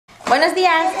Buenos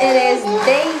días, it is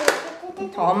day...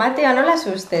 Oh, Mateo, no le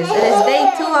asustes. It is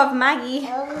day 2 of Maggie.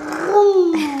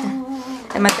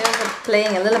 And Mateo's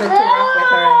playing a little bit too rough with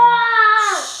her.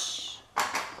 Shh.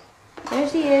 There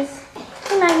she is.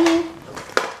 Hey, Maggie.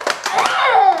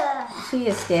 She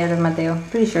is scared of Mateo.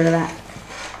 Pretty sure of that.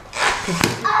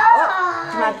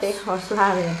 Oh, Mateo,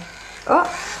 suave. Oh.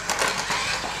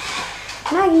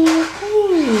 Maggie,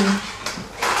 hey.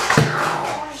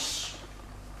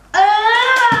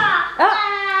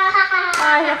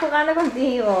 Ay, está jugando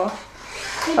contigo.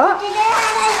 Oh.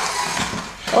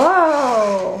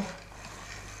 Oh.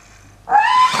 Oh.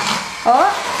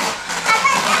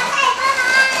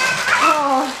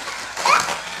 Oh.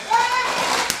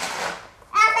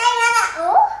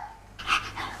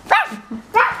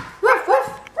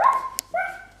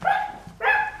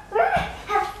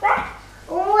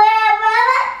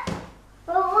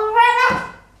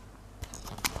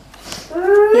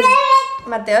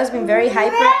 Mateo's been very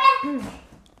hyper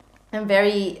and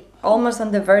very almost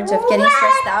on the verge of getting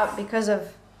stressed out because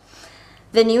of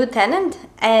the new tenant,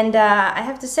 and I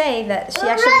have to say that she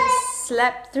actually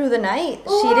slept through the night.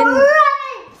 She didn't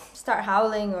start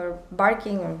howling or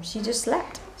barking, or she just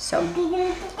slept. So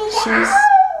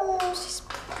she's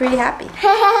pretty happy.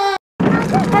 Hello.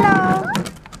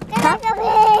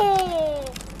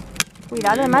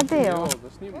 Cuidado, Mateo.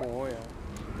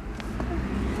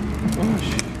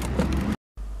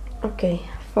 Okay,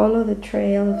 follow the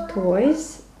trail of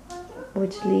toys,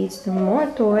 which leads to more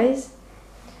toys,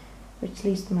 which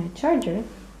leads to my charger,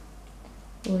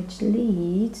 which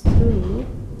leads to...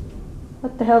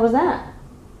 What the hell was that?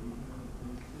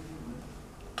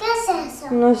 ¿Qué es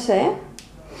eso? No sé.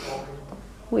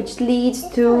 Which leads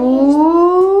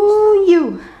to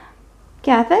you.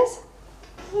 ¿Qué haces?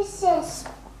 ¿Qué es eso?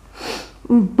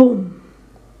 Boom.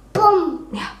 ¡Pum!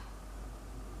 Yeah.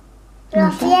 ¿La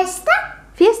fiesta?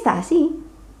 Fiesta, sí.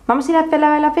 Vamos a ir a hacer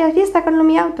la fiesta con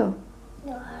mi auto.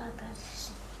 No,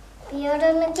 y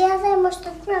ahora ¿qué hacemos?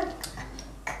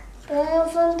 Pero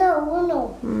falta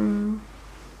uno.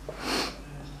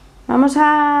 Vamos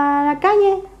a la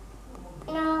calle.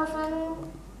 No,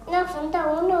 falta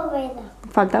uno, ¿verdad?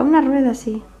 Falta una rueda,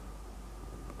 sí.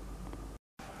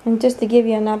 And just to give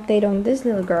you an update on this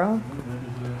little girl,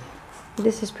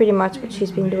 this is pretty much what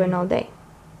she's been doing all day.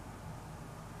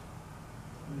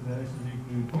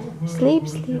 Sleep,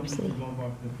 sleep, sleep.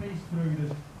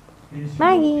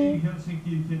 Maggie.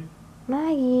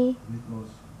 Maggie.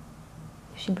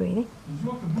 Is she breathing?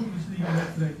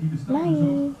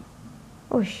 Maggie.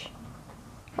 Osh.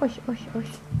 Osh, osh,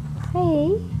 osh.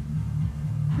 Hey.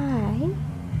 Hi.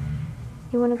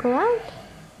 You want to go out?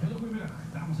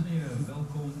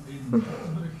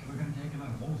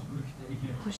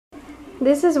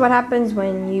 This is what happens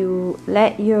when you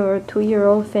let your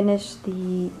 2-year-old finish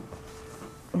the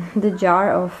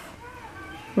jar of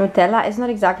Nutella. It's not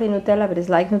exactly Nutella, but it's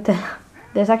like Nutella.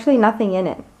 There's actually nothing in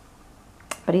it,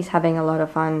 but he's having a lot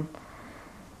of fun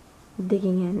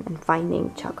digging in and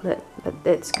finding chocolate, but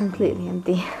it's completely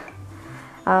empty.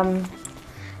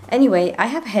 Anyway, I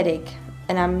have a headache,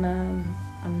 and I'm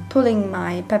pulling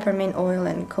my peppermint oil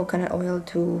and coconut oil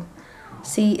to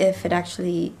see if it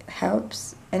actually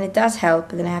helps, and it does help,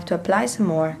 but then I have to apply some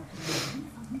more.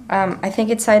 I think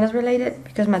it's sinus related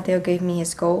because Mateo gave me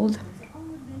his cold,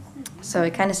 so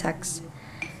it kind of sucks.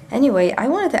 Anyway, I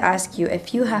wanted to ask you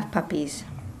if you have puppies.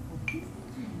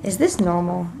 Is this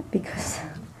normal? Because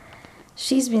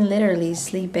she's been literally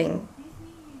sleeping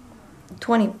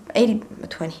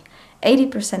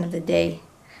 80% of the day.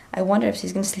 I wonder if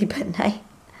she's gonna sleep at night.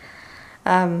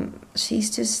 She's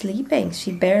just sleeping.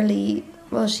 She barely,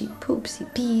 well, she poops, she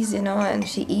pees, you know, and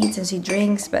she eats and she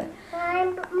drinks, but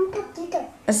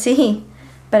see,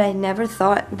 but I never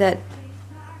thought that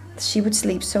she would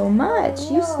sleep so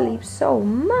much. You sleep so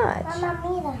much.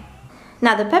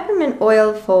 Now, the peppermint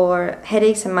oil for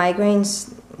headaches and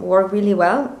migraines work really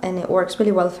well, and it works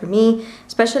really well for me,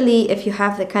 especially if you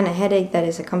have the kind of headache that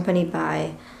is accompanied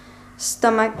by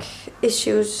stomach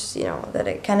issues, you know, that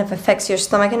it kind of affects your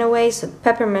stomach in a way, so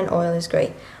peppermint oil is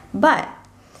great. But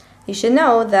you should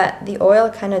know that the oil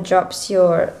kind of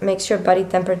makes your body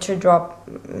temperature drop,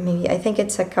 maybe, I think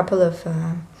it's a couple of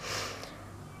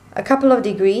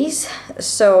degrees,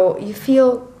 so you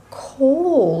feel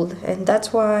cold, and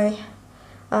that's why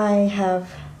I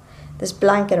have this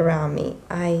blanket around me.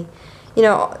 You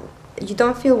know, you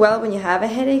don't feel well when you have a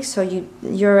headache, so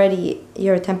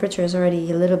your temperature is already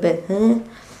a little bit,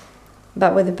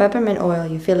 but with the peppermint oil,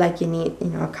 you feel like you need, you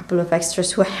know, a couple of extra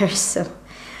sweaters. So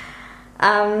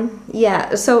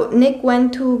yeah, so Nick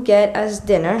went to get us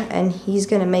dinner, and he's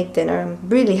gonna make dinner. I'm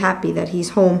really happy that he's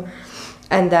home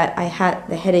and that I had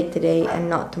the headache today and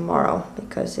not tomorrow,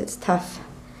 because it's tough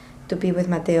to be with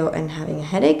Mateo and having a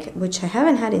headache, which I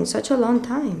haven't had in such a long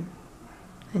time.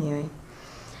 Anyway,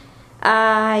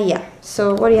 yeah,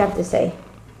 so what do you have to say?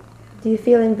 Do you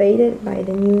feel invaded by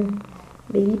the new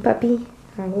baby puppy?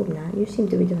 I hope not. You seem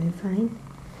to be doing fine.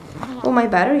 Oh, my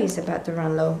battery is about to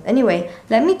run low. Anyway,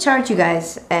 let me charge you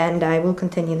guys and I will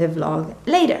continue the vlog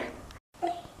later.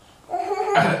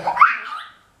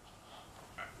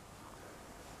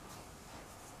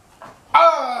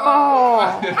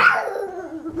 Oh,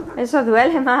 eso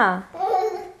duele más.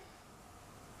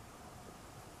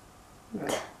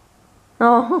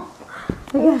 Oh,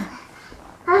 yeah.